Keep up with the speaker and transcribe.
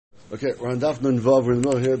Okay, we're on Daf Nun Vav. We're in the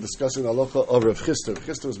middle here discussing the halacha of Rav Chisda. Rav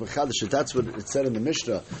Chisda was mechadish. That's what it said in the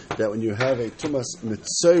Mishnah, that when you have a tumas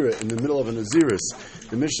mitzayra in the middle of a naziris,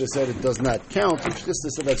 the Mishnah said it does not count. Rav Chisda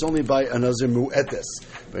said that's only by a nazir mu'etes.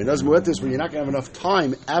 By a nazir mu'etes, when you're not going to have enough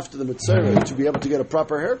time after the mitzayra to be able to get a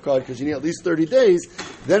proper haircut, because you need at least 30 days,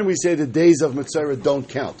 then we say the days of mitzayra don't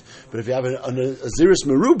count. But if you have a naziris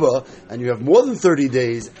meruba, and you have more than 30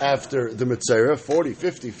 days after the mitzayra, 40,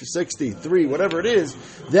 50, 60, 3, whatever it is,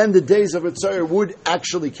 then the days of Mitzayah would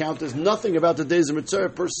actually count. There's nothing about the days of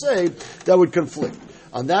Mitzayah per se that would conflict.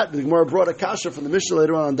 On that, the Gemara brought a kasha from the Mishnah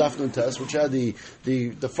later on Daf Nun Tes, which had the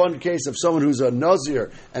fun case of someone who's a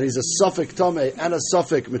Nazir and he's a Safek Tameh and a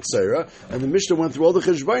Safek Mitzayah, and the Mishnah went through all the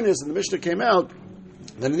Cheshbainis, and the Mishnah came out.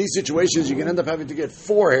 Then in these situations, you can end up having to get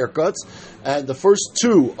 4 haircuts, and the first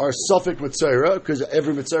 2 are Safek Mitzayra, because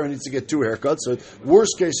every Mitzayra needs to get 2 haircuts, so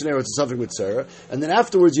worst case scenario, it's a Safek Mitzayra, and then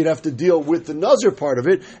afterwards, you'd have to deal with the Nazir part of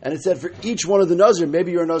it, and it said for each one of the Nazir,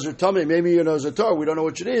 maybe you're a Nazir Tameh, maybe you're a Nazir Tar, we don't know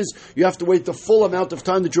which it is, you have to wait the full amount of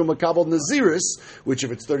time that you're Makabal Naziris, which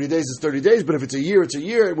if it's 30 days, it's 30 days, but if it's a year, it's a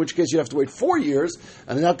year, in which case you have to wait 4 years,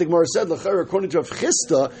 and then that the Gemara said, according to Rav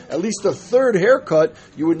Chisda, at least a third haircut,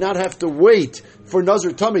 you would not have to wait. For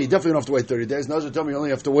Nazir Tummy, you definitely don't have to wait 30 days. Nazir Tummy, you only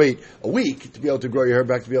have to wait a week to be able to grow your hair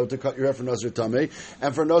back, to be able to cut your hair for Nazir Tummy.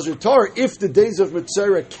 And for Nazir Tar, if the days of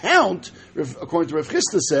Mitzayra count, according to Rav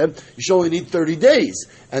Chisda said, you should only need 30 days.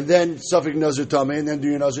 And then Safek Nazir Tummy, and then do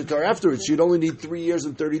your Nazir Tar afterwards. So you'd only need 3 years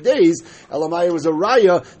and 30 days. Elamaya was a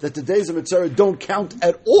raya that the days of Mitzayra don't count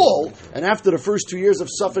at all. And after the first 2 years of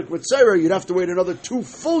Safek Mitzayra, you'd have to wait another 2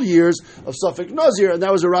 full years of Safek Nazir, and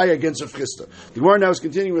that was a raya against Rav Chisda. The Gemara now is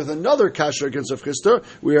continuing with another kasha against Rav Chisda.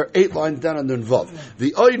 We are 8 lines down on Nun Vav.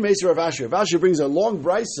 The Oid Meser of Ashi. Rav Ashi brings a long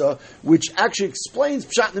brisa which actually explains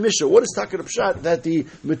Pshat in the Mishnah. What is talking Pshat? That the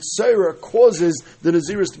Mitzayra causes the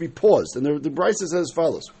Naziris to be paused. And the brisa says as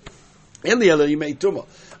follows. In the Ela Yimei Tumah.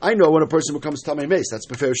 I know when a person becomes Tamei Meis, that's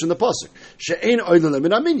Beferish in the Pasuk. She'ein oilelim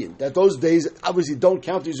in aminyan. That those days obviously don't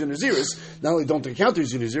count as Naziris. Not only don't they count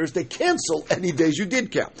as Naziris, they cancel any days you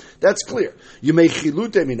did count. That's clear. You may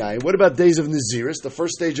chilute minayim. What about days of Naziris? The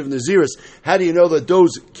first stage of Naziris. How do you know that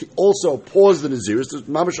those also pause the Naziris? There's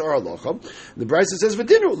mamash aralocha. The Brisa says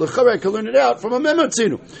v'dinu l'charei. I can learn it out from a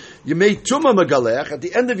mematzinu. You may Tumah megalech. At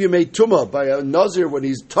the end of you may Tumah by a Nazir when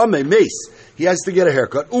he's Tamei Meis, he has to get a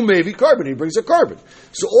haircut. Umevi carbon. He brings a carbon.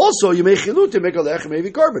 So also, you may chilute megalech maybe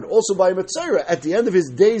carbon. Also by Mitzayra, at the end of his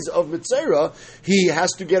days of Mitzayra, he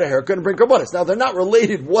has to get a haircut and bring karbanis. Now they're not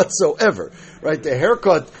related whatsoever, right? The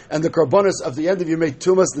haircut and the karbanis of the end of Yemei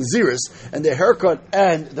Tumas Naziris, and the haircut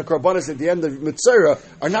and the karbanis at the end of Mitzayra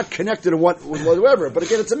are not connected in whatsoever. But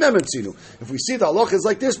again, it's a memetzinu. If we see the halacha is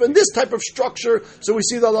like this, but in this type of structure, so we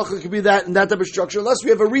see the halacha could be that and that type of structure, unless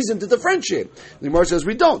we have a reason to differentiate. The Gemara says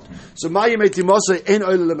we don't. So ma Yemei Tumasai ein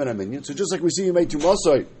oil lemen aminyan. So just like we see Yemei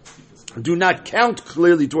Tumasai do not count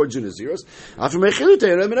clearly towards your Naziros.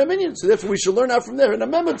 So therefore we should learn out from there in a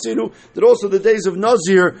Mematzinu that also the days of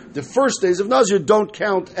Nazir, the first days of Nazir, don't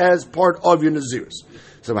count as part of your Naziros.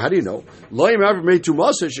 So how do you know?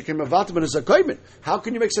 How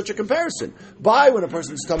can you make such a comparison? By when a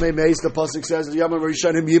person's Tamei Meis, the pasuk says,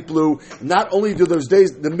 not only do those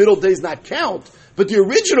days, the middle days not count, but the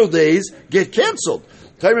original days get canceled.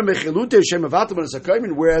 Whereas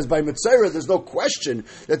by Mitzayra, there's no question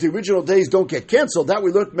that the original days don't get canceled. That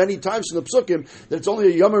we learned many times from the Psukim, that it's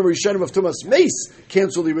only a Yom Rishonim of Tumas Meis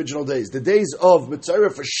cancel the original days. The days of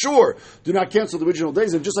Mitzayra for sure do not cancel the original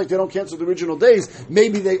days, and just like they don't cancel the original days,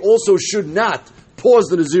 maybe they also should not pause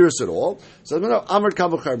the Naziris at all. So Amr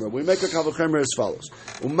Kavachemer, we make a Kavachemer as follows.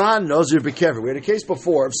 Uman Nazir Bekever. We had a case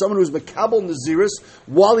before of someone who's Makabal Naziris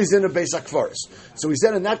while he's in a Beis HaKfaros. So we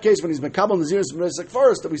said in that case when he's Makabal Naziris in Beis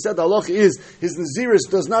HaKfaros that we said the halacha is his Naziris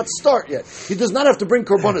does not start yet. He does not have to bring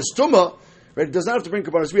Korbanos Tumah. Right? He does not have to bring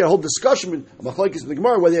Kabbalah. We had a whole discussion in Machlokes in the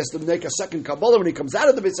Gemara whether he has to make a second Kabbalah when he comes out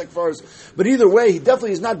of the Beis HaKfaros. But either way, he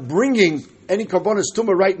definitely is not bringing any Karbonis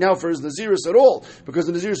Tumah right now for his Naziris at all, because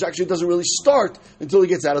the Naziris actually doesn't really start until he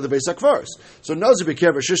gets out of the Beis HaKfaros. So Nazir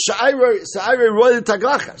Bekever,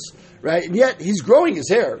 right? And yet he's growing his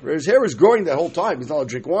hair. His hair is growing that whole time. He's not allowed to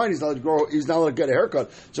drink wine. He's not allowed to get a haircut.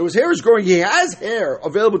 So his hair is growing. He has hair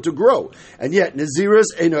available to grow. And yet Naziris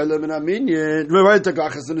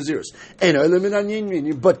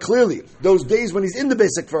but clearly those days when he's in the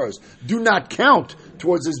Beis HaKfaros do not count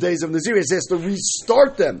towards his days of Nazirus. He has to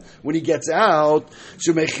restart them when he gets out.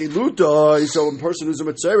 So a person who's a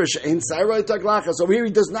Mitzayra, ain't Sarai Taglachas. So here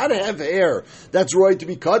he does not have hair that's right to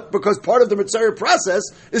be cut, because part of the Mitzayra process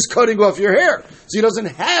is cutting off your hair. So he doesn't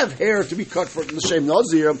have hair to be cut for the Shem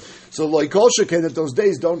Nazir. So like Kol Sheken, that those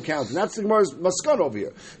days don't count. And that's the Gemara's Maskana over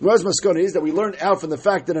here. The Gemara's Maskana is that we learn out from the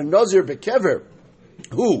fact that a Nazir Bekever,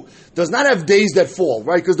 who does not have days that fall,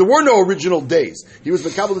 right? Because there were no original days. He was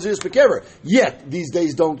Mekabel Nazirus Bekever. Yet, these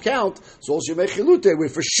days don't count. So also Mechilute, where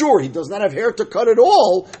for sure he does not have hair to cut at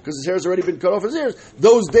all, because his hair has already been cut off his ears,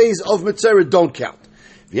 those days of Mitzera don't count.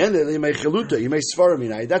 That's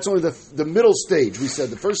only the middle stage. We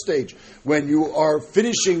said the first stage, when you are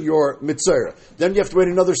finishing your mitzvah. Then you have to wait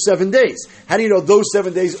another 7 days. How do you know those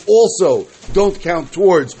 7 days also don't count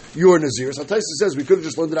towards your nazir? So Taisa says we could have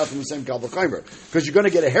just learned it out from the same Kal V'Chaimer, because you're going to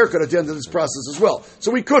get a haircut at the end of this process as well.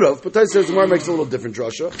 So we could have, but Taisa says the Gemara makes a little different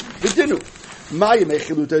drasha. It didn't. The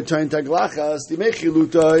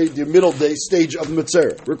middle day stage of the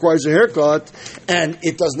mitzvah requires a haircut, and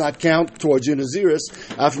it does not count towards your naziris.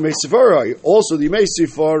 Also the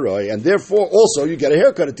Meisifarai, and therefore also you get a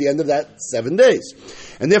haircut at the end of that 7 days.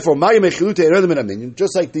 And therefore,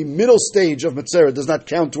 just like the middle stage of Mitzera does not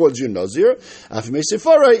count towards your Nazir,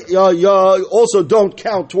 also don't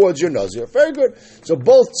count towards your Nazir. Very good. So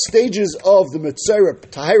both stages of the Mitzera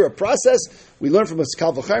Tahira process, we learn from a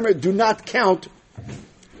Kal V'Chaimer, do not count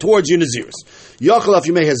towards your Naziris.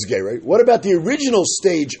 What about the original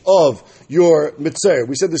stage of your mitzvah?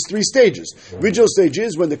 We said there's 3 stages. Original stage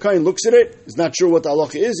is when the kohen looks at it, is not sure what the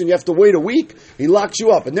halacha is, and you have to wait a week. He locks you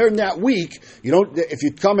up, and during that week, if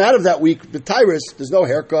you come out of that week, the tyrus, there's no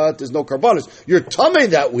haircut, there's no karbanos. You're tameh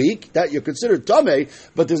that week, that you're considered tameh,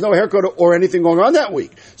 but there's no haircut or anything going on that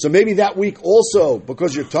week. So maybe that week also,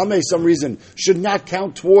 because you're tameh, some reason should not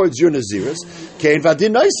count towards your naziris. Kein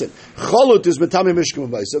vadin naisen. Chalut is metameh mishkum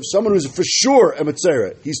v'maisav. Someone who's for sure a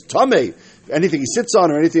mitzvah, he's tameh. Anything he sits on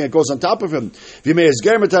or anything that goes on top of him. And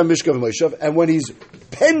when he's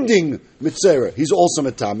pending mitzvah, he's also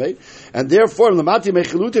metame. And therefore,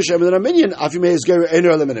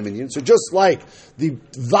 so just like the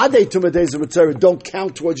vade tumah days of mitzvah don't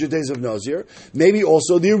count towards your days of nazir, maybe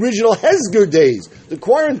also the original hezger days, the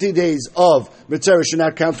quarantine days of mitzvah should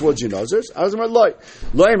not count towards your nazirs.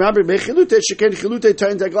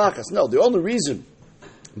 No, the only reason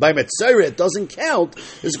by Metzera it doesn't count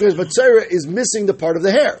is because Metzera is missing the part of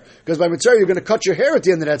the hair. Because by Metzera you're going to cut your hair at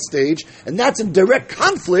the end of that stage, and that's in direct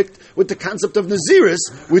conflict with the concept of Naziris,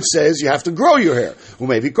 which says you have to grow your hair. Who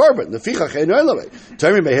may be korban.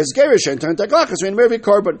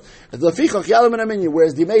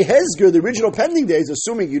 Whereas the May Hezger, the original pending days,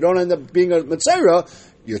 assuming you don't end up being a Metzera,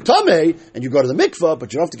 you're tameh, and you go to the mikvah,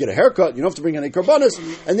 but you don't have to get a haircut, you don't have to bring any karbanos,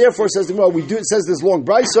 and therefore says the Gemara, it says this long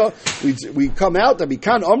brisa, we come out, and we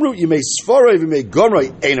can amru, you may svara, you may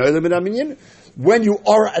gomra, when you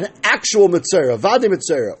are an actual mitzera, vade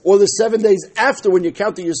mitzera, or the 7 days after when you're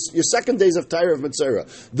counting your 2nd days of Taira of mitzera,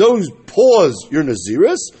 those pause your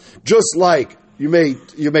naziris, just like you may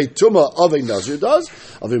tumah of a nazir does.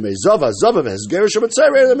 But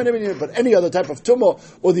any other type of tumah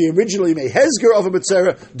or the original you may hezger of a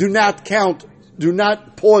mitzera do not count, do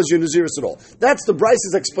not pause your naziris at all. That's the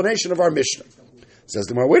Brisa's explanation of our Mishnah. Says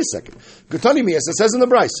the Gemara, wait a second. Gutani Mias, it says in the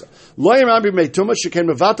Brisa, Lo Yambi made tumah sheken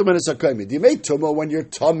mevatum and esakaymi. You made tumah when you're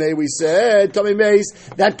tameh. We said tameh meis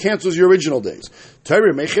that cancels your original days.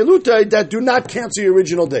 Torah mechelutay that do not cancel your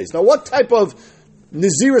original days. Now, what type of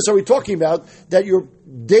Naziris are we talking about that your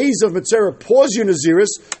days of Mitzera pause your Naziris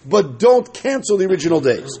but don't cancel the original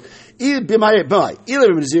days? If we're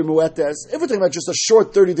talking about just a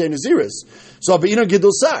short 30-day Naziris, so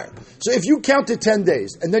if you counted 10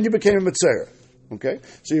 days and then you became a Mitzera, okay,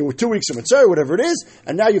 so you were 2 weeks of Mitzera, whatever it is,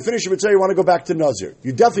 and now you finish your Mitzera, you want to go back to Nazir.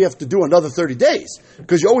 You definitely have to do another 30 days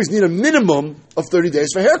because you always need a minimum of 30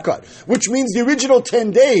 days for haircut, which means the original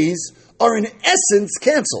 10 days are in essence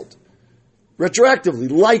canceled.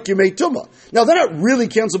 Retroactively, like you made tumah. Now, they're not really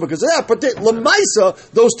canceled because of that, but lemaisa,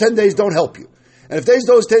 those 10 days don't help you. And if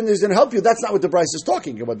those 10 days didn't help you, that's not what the Bryce is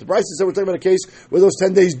talking about. The Bryce is we're talking about a case where those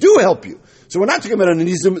 10 days do help you. So we're not talking about a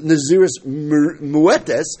Naziris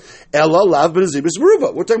muetes, ela lav b'Naziris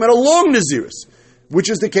meruba. We're talking about a long Naziris,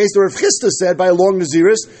 which is the case where Rav Chisda said by a long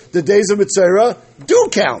Naziris, the days of Mitzera do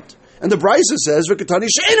count. And the Bryce says, v'katani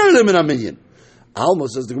she'eino lim min aminyan. Alma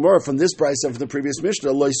says the Gemara from this price and from the previous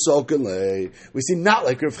Mishnah, we see not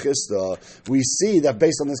like Rav Chisda. We see that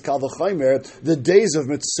based on this Kal V'Chaimer, the days of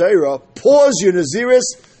Mitzera pause your Naziris,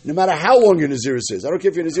 no matter how long your Naziris is. I don't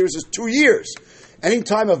care if your Naziris is 2 years. Any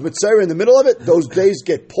time of Mitzvah in the middle of it, those days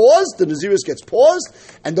get paused, the Naziris gets paused,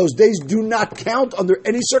 and those days do not count under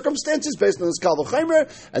any circumstances based on this Kal V'Chaimer,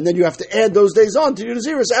 and then you have to add those days on to your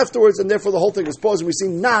Naziris afterwards, and therefore the whole thing is paused, and we see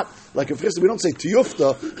not like Rav Chisda, we don't say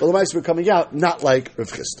Tiyufta, but the mice were coming out, not like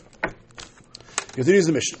Rav Chisda. Continues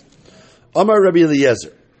the Mishnah. Amar Rabbi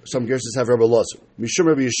Eliezer. Some Gershons have Rabbi Elazar. Mishum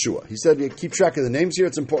Rabbi Yeshua. He said, keep track of the names here,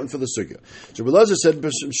 it's important for the sugya. So Rabbi Elazar said,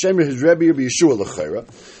 Shem his Rabbi Yeshua l'chayra.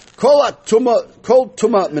 Kol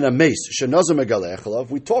tuma min ha-meis shenazar megaleh echalav.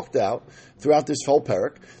 We talked out throughout this whole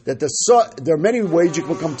parak that there are many ways you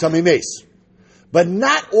can become tamei meis. But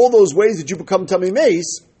not all those ways that you become tamei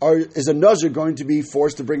meis is a nazir going to be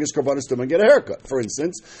forced to bring his karbanos to him and get a haircut. For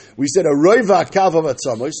instance, we said a roiva kav of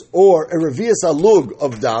atzamos or a revias alug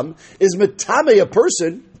of dam is metame a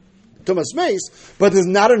person tumas meis, but there's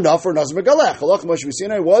not enough for nazir megalech. Halach Moshe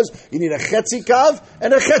Sinai was you need a chetzi kav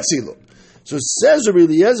and a chetzi lug. So says Rabbi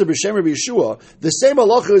Eliezer b'shem Rabbi Yeshua, the same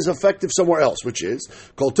halacha is effective somewhere else, which is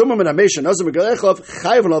kol tumah min ha-meis nazir megalechav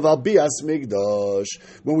chayv lav al bias migdash.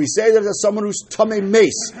 When we say that someone who's tamei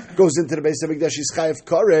meis goes into the base of migdash, he's chayv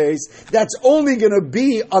kares. That's only going to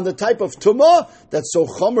be on the type of tumah that's so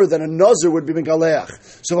chomer that a nazir would be megaleach.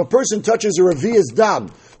 So if a person touches a revias dam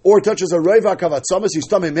or touches a roiva kavatzamas, he's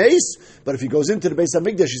tamei meis. But if he goes into the base of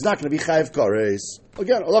migdash, he's not going to be chayv kares.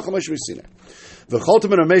 Again, Allah Moshe Sinai. Meir says,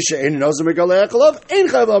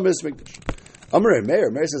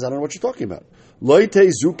 I don't know what you're talking about. The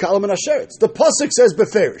pasuk says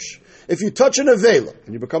beferish. If you touch an avela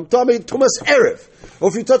and you become tamei tumas erev, or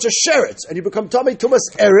if you touch a sheretz and you become tamei tumas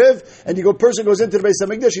erev, and person goes into the base of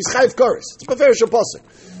Mikdash, he's chayv kares. It's beferish a pasuk.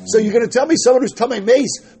 So you're going to tell me someone who's tamei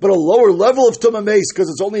meis, but a lower level of tamei meis because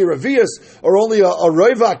it's only a revius or only a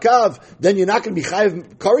roiva kav, then you're not going to be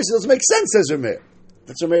chayv kares? It doesn't make sense, says Rameir.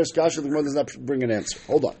 That's Rameir's kasha. The Gemara does not bring an answer.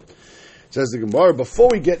 Hold on. Says the Gemara, before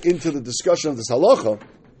we get into the discussion of this halacha,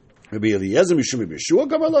 Rabbi Eliezer Mishum Rabbi Yeshua,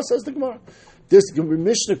 Gemara says the Gemara. This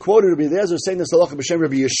Mishnah quoted Rabbi Eliezer saying this halacha b'shem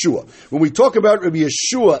Rabbi Yeshua. When we talk about Rabbi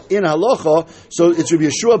Yeshua in halacha, so it's Rabbi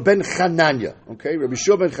Yeshua ben Chananya. Okay, Rabbi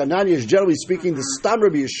Yeshua ben Chananya is generally speaking the stam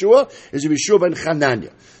Rabbi Yeshua is Rabbi Yeshua ben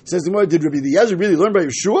Chananya. Says the Gemara, did Rabbi Eliezer really learn by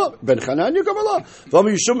Yeshua ben Chananya? Gamala.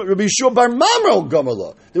 Rabbi Yeshua bar Mamel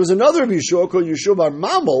Gamala. There was another Rabbi Yeshua called Yeshua bar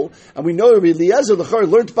Mamel, and we know Rabbi Eliezer the Chor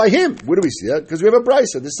learned by him. Where do we see that? Because we have a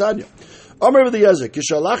brisa, the Sanya. Amar Rabbi Eliezer,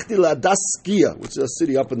 Kishalachti Ladaskia, which is a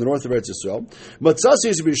city up in the north of Eretz Yisrael. Matzasi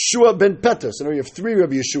is Rabbi Yeshua ben Peter. So now we have three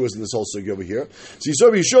Rabbi Yeshuas in this whole sugi over here. So you saw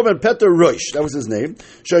Rabbi Yeshua ben Peter Roish, that was his name.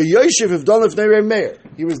 Shayoshev Ivdon Lefnei Reb Meir.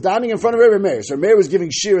 He was dining in front of Reb Meir. So Reb Meir was giving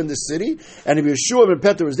shir in this city, and Rabbi Yeshua ben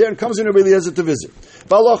Peter was there, and comes in Rabbi Eliezer to visit.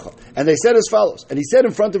 Balacha. And they said as follows. And he said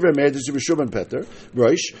in front of Reb Meir, this is Rabbi Yeshua ben Peter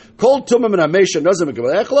Roish, Kol Tumah Min HaMeisha Nazir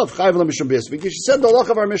Mekabel Echlav Chayv L'Mishum Beis Mikdash. He said the halacha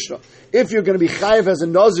of our Mishnah. If you're going to be chayv as a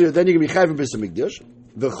Nazir, then you're going to be chayv in Beis Mikdash.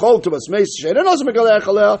 This was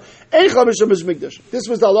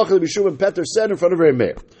the halacha that Yeshua ben Peter said in front of Reb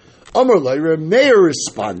Meir. Reb Meir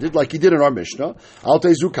responded like he did in our Mishnah. Reb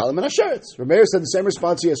Meir said the same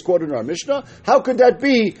response he has quoted in our Mishnah. How could that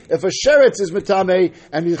be if a sheretz is metame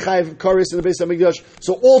and he's chayv kares in the base of Mikdash?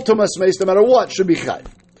 So all tumas meis, no matter what, should be chayv.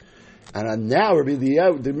 And now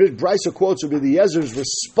the Brisa quotes Rabbi Eliezer's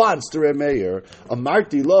response to Reb Meir.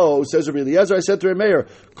 Amarti lo, says Rabbi Eliezer, I said to Reb Meir,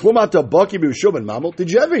 Klumata baki b'Yeshua ben Mamel.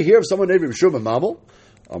 Did you ever hear of someone named Yeshua ben Mamel?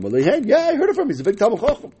 Yeah, I heard of him. He's a big Talmid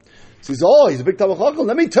Chacham. He says, he's a big Talmid Chacham.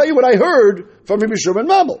 Let me tell you what I heard from Rabbi Yeshua ben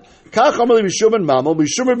Mamel. Kach Amar Yeshua ben Mamel,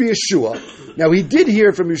 Mishum Rabbi Yeshua. Now he did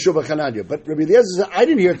hear from Yeshua ben Chananya, but Rabbi Eliezer said, I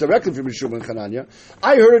didn't hear it directly from Yeshua ben Chananya.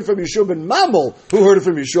 I heard it from Yeshua ben Mamel, who heard it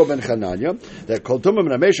from Yeshua ben Chananya, that Kol Tumah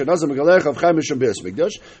Min HaMeisha Nazir Megalech of Chai Mishum Beis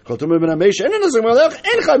Mikdash, Kol Tumah Min HaMeisha En Nazir Megalech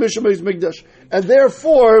En Chai Mishum Beis Mikdash. And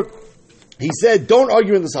therefore, he said, don't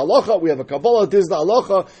argue in this halacha. We have a Kabbalah. This is the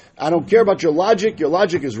halacha. I don't care about your logic. Your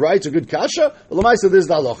logic is right. It's a good kasha. But Lamaisa, this is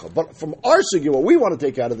the halacha. But from our sugi, what we want to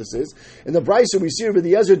take out of this is, in the Brisa, we see Rabbi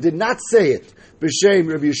Eliezer did not say it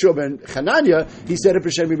b'shem Rabbi Yeshua ben Chananya. He said it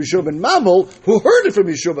b'shem Rabbi Yeshua ben Mamel, who heard it from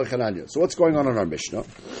Yeshua ben Chananya. So what's going on in our Mishnah? It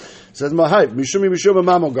says, Mahayv, Mishum Yeshua ben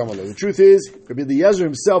Mamel Gamaleh. The truth is, Rabbi Eliezer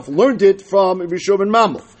himself learned it from Rabbi Yeshua ben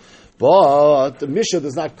Mamel. But the Mishnah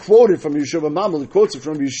does not quote it from Yeshua ben Mamel, it quotes it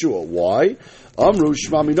from Yeshua. Why?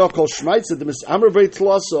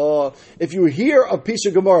 If you hear a piece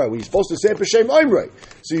of Gemara, we're supposed to say it b'shem Oimrei.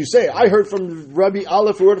 So you say, I heard from Rabbi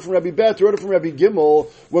Aleph, who heard it from Rabbi Bet, who heard it from Rabbi Gimel.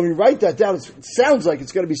 When we write that down, it sounds like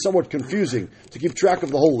it's going to be somewhat confusing to keep track of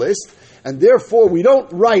the whole list. And therefore, we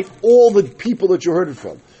don't write all the people that you heard it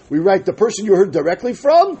from. We write the person you heard directly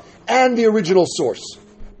from and the original source.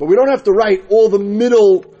 But we don't have to write all the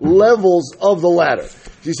middle levels of the ladder.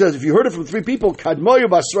 He says, if you heard it from three people, Kadmoyu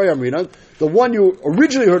Basrei Amrinan, the one you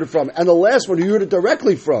originally heard it from, and the last one you heard it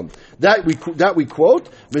directly from, that we quote,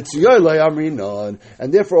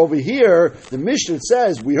 and therefore over here, the Mishnah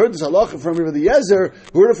says, we heard this halacha from Rabbi Eliezer,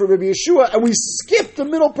 who heard it from Rabbi Yeshua, and we skipped the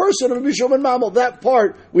middle person of Rabbi Yeshua ben Mamel. That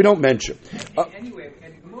part we don't mention. Anyway,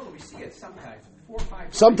 in Gemara we see it sometimes, 4 or 5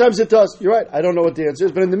 times. Sometimes it does. You're right. I don't know what the answer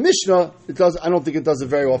is, but in the Mishnah, it does. I don't think it does it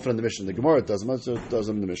very often in the Mishnah. The Gemara it does. It does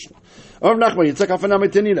in the Mishnah.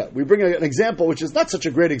 We bring an example, which is not such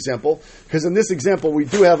a great example, because in this example we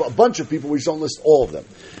do have a bunch of people. We just don't list all of them.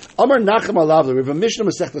 Amar Nachem Alavli. We have a Mishnah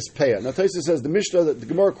Masechtas Peah. Now Taisa says the Mishnah that the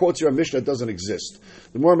Gemara quotes here a Mishnah that doesn't exist.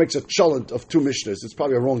 The Gemara makes a cholent of 2 Mishnahs. It's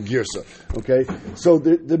probably a wrong girsa. Okay, so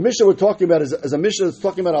the Mishnah we're talking about is a Mishnah that's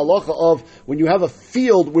talking about halacha of when you have a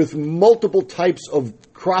field with multiple types of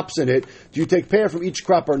crops in it, do you take peah from each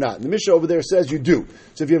crop or not? And the Mishnah over there says you do.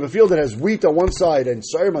 So if you have a field that has wheat on one side and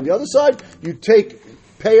soyim on the other side, you take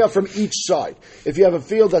peah from each side. If you have a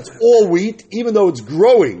field that's all wheat, even though it's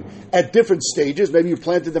growing at different stages, maybe you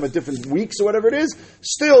planted them at different weeks or whatever it is,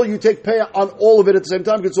 still you take peah on all of it at the same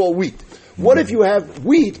time because it's all wheat. What if you have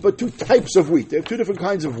wheat, but 2 types of wheat? They have 2 different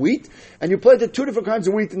kinds of wheat, and you planted 2 different kinds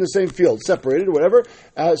of wheat in the same field, separated or whatever.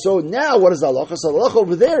 So now what is the halacha? So the halacha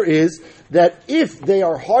over there is that if they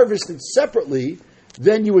are harvested separately,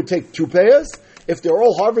 then you would take 2 peahs. If they're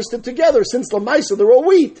all harvested together, since Lamaisa they're all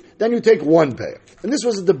wheat, then you take 1 peah. And this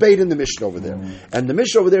was a debate in the Mishnah over there. And the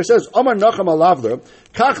Mishnah over there says, Amar Nacham Alavler,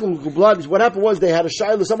 what happened was they had a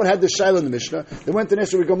shayla, someone had this shayla in the Mishnah, they went to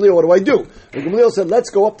Nesher with Gamliel, what do I do? And Gamliel said,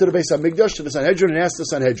 let's go up to the Beis HaMikdash, to the Sanhedrin, and ask the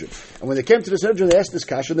Sanhedrin. And when they came to the Sanhedrin, they asked this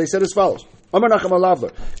kasha, and they said as follows, Amar Nacham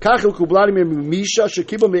Alavler, Kachil Kublani Misha,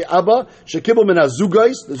 Shekibel Me Abba, Shekibel Me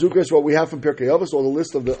Nazugais, the Zugais is what we have from Pirkei Avos, all the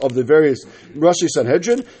list of the various Rashi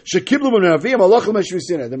Sanhedrin, Shekibel Me Navim, Halachah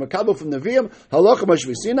Meshvisinai, the Makabel from Navim, Halachah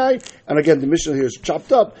Meshvisinai, and again, the Mishnah here is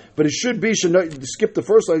chopped up, but it should be, skip the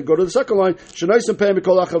first line, go to the second line,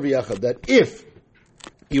 that if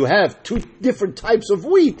you have 2 different types of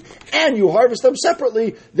wheat and you harvest them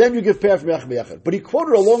separately, then you give peah from yachad b'yachad. But he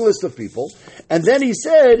quoted a long list of people, and then he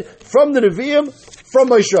said, from the Nevi'im, from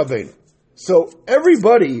Moshe Rabbeinu. So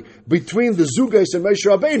everybody between the Zugais and Moshe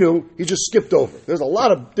Rabbeinu, he just skipped over. There's a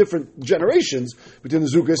lot of different generations between the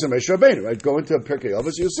Zugais and Moshe Rabbeinu, right? Go into Pirkei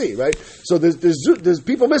Avos, you'll see, right? So there's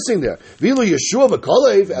people missing there. Vilu Yeshua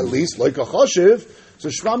v'Kalev, at least, like a Choshev. So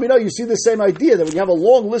Shmamina, you see the same idea that when you have a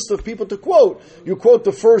long list of people to quote, you quote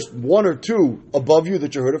the first 1 or 2 above you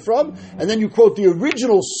that you heard it from, and then you quote the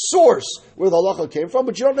original source where the halacha came from,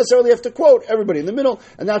 but you don't necessarily have to quote everybody in the middle,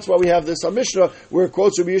 and that's why we have this Mishnah where it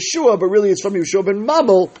quotes Rabbi Yeshua, but really it's from Yeshua ben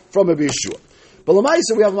Mamel from Rabbi Yeshua. But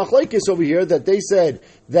Lamaisa, we have Machlekes over here that they said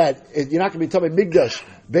that you're not going to be Tamei Migdash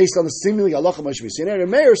based on the seemingly halacha Moshe Rabbeinu. And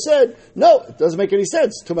Meir said, no, it doesn't make any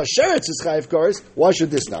sense. To Masheretz is chayiv kares. Why should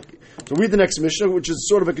this not be? So read the next Mishnah, which is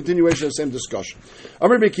sort of a continuation of the same discussion.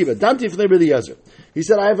 Amar Bekiva, Danti Fnei Rabbi Eliezer. He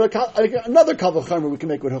said, I have another kavach chamer we can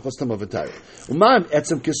make with Hilchos Tama V'Tayr. Uman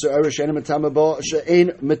etzem kisa'er she'en metame bo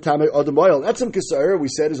she'en metame odem oil. Etzem kisa'er, we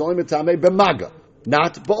said, is only metame b'maga,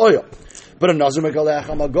 not b'oil. But a Nazir megalech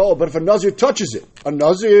amago. But if a Nazir touches it, a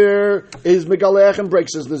Nazir is megalech and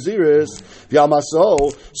breaks his Naziris.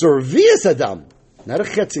 V'yamaso. So revius adam, not a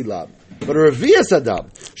chetzi lab, but a revius adam.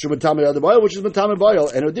 Shumatame adam oil, which is metame boil,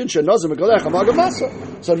 and udin she Nazir megalech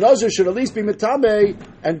amagavasa. So Nazir should at least be metame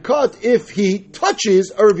and cut if he touches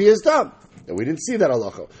a revius dam. And we didn't see that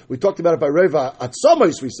halacha. We talked about it by Reva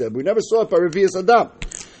Atzomos. We said we never saw it by revius adam.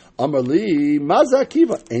 Amarli Maza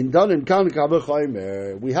Kiva ain't done in Kan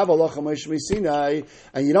Kavachaimer. We have Allah Moshe Sinai,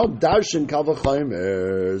 and you don't darshan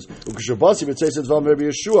Kavachaimers. Ukashabasi but says Vam Rabbi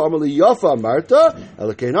Yeshua Amarli Yafa Marta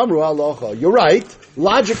Elkein Amru Allah. You're right.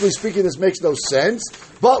 Logically speaking, this makes no sense.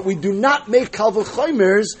 But we do not make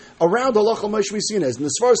Kavachaimers around Allah Moshe Sinai. And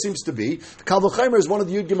the Svar seems to be Kavachaimer is one of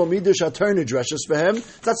the Yud Gimel Midrash Aternid Dreshus for him.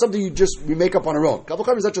 It's not something we make up on our own.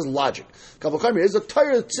 Kavachaimer is not just logic. Kavachaimer is a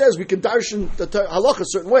Torah that says we can darshan the halacha a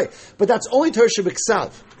certain way. But that's only Torah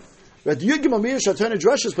Shebiksav. Right? The Yud Gimel Midrash Aternid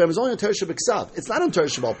Dreshus for him is only on Torah Shebiksav. It's not on Torah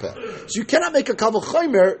Shebal Peh. So you cannot make a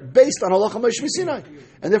Kavachaimer based on Allah Moshe Sinai.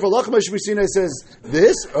 And therefore Allah Moshe Sinai says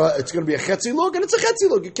this, it's going to be a Chetzi Lug, and it's a Chetzi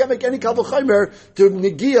Lug. You can't make any Kavachaimer to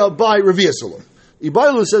Negia by Revius Lug.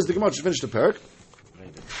 Ibailu says the Gemara should finish the parak.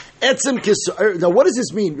 Now, what does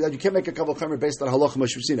this mean that you can't make a kavach chamer based on halacha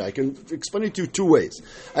Moshe Sinai? I can explain it to you 2 ways.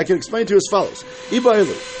 I can explain it to you as follows: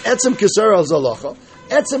 Ibailu, etzem kisara al zalacha.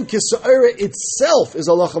 Etzem kisara itself is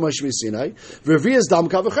halacha Moshe Sinai. Revius dam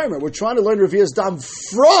kavach chamer. We're trying to learn revius dam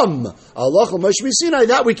from halacha Moshe Sinai.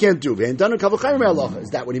 That we can't do. We ain't done a kavach chamer halacha. Is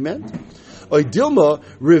that what he meant? Oidilma,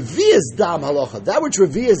 revius dam halacha. That which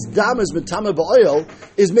revius dam is metame ba'oil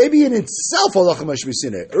is maybe in itself halacha Moshe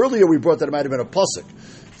Sinai. Earlier we brought that it might have been a pasuk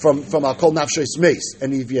from Akol Nafshes Mace.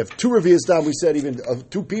 And if you have two Revi'as Dam, we said even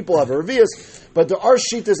two people have a Revi'as, but there are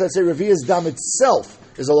Shitas that say Revi'as Dam itself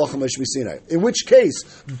is Halacha Moshe Sinai. In which case,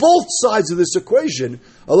 both sides of this equation,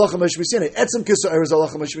 Halacha Moshe Sinai. Etzem Kisa'ir is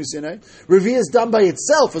Halacha Moshe Sinai. Revi'as Dam by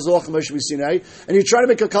itself is Halacha Moshe Sinai. And you try to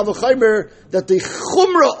make a Kal V'chaimer that the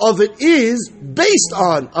Chumrah of it is based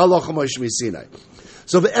on Halacha Moshe Sinai.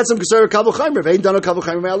 So the etzem kesar kal v'chaimer, ve'ein dano kal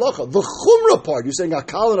v'chaimer me'alacha. The chumrah part, you're saying a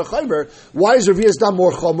kal and a chaimer. Why is Revi'as Dam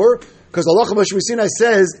more chumr? Because Halacha Moshe Sinai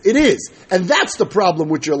says it is, and that's the problem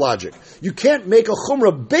with your logic. You can't make a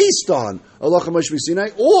chumrah based on Halacha Moshe Sinai,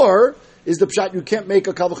 or is the pshat you can't make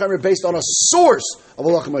a kal v'chaimer based on a source of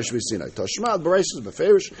Halacha Moshe Sinai. Tashmad b'reishis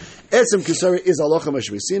b'ferish etzem kesar is Halacha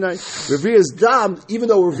Moshe Sinai. Revi'as Dam, even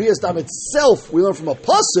though Revi'as Dam itself we learn from a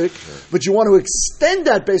pasuk, but you want to extend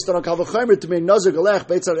that based on a kal v'chaimer to make nazir galech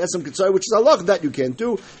based on etzem kesar, which is halacha that you can't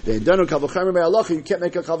do. Then done kal v'chaimer me'halacha, you can't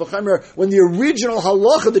make a kal v'chaimer when the original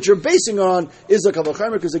halacha that you're basing on is a kal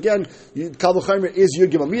v'chaimer, because again, kal v'chaimer is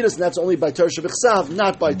yud gimel midas, and that's only by Torah shebechsav,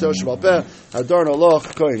 not by Torah shebal peh. Hadar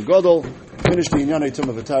nolach kohen gadol. Finished the Inyanei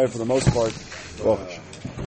Tumah V'Tayr for the most part.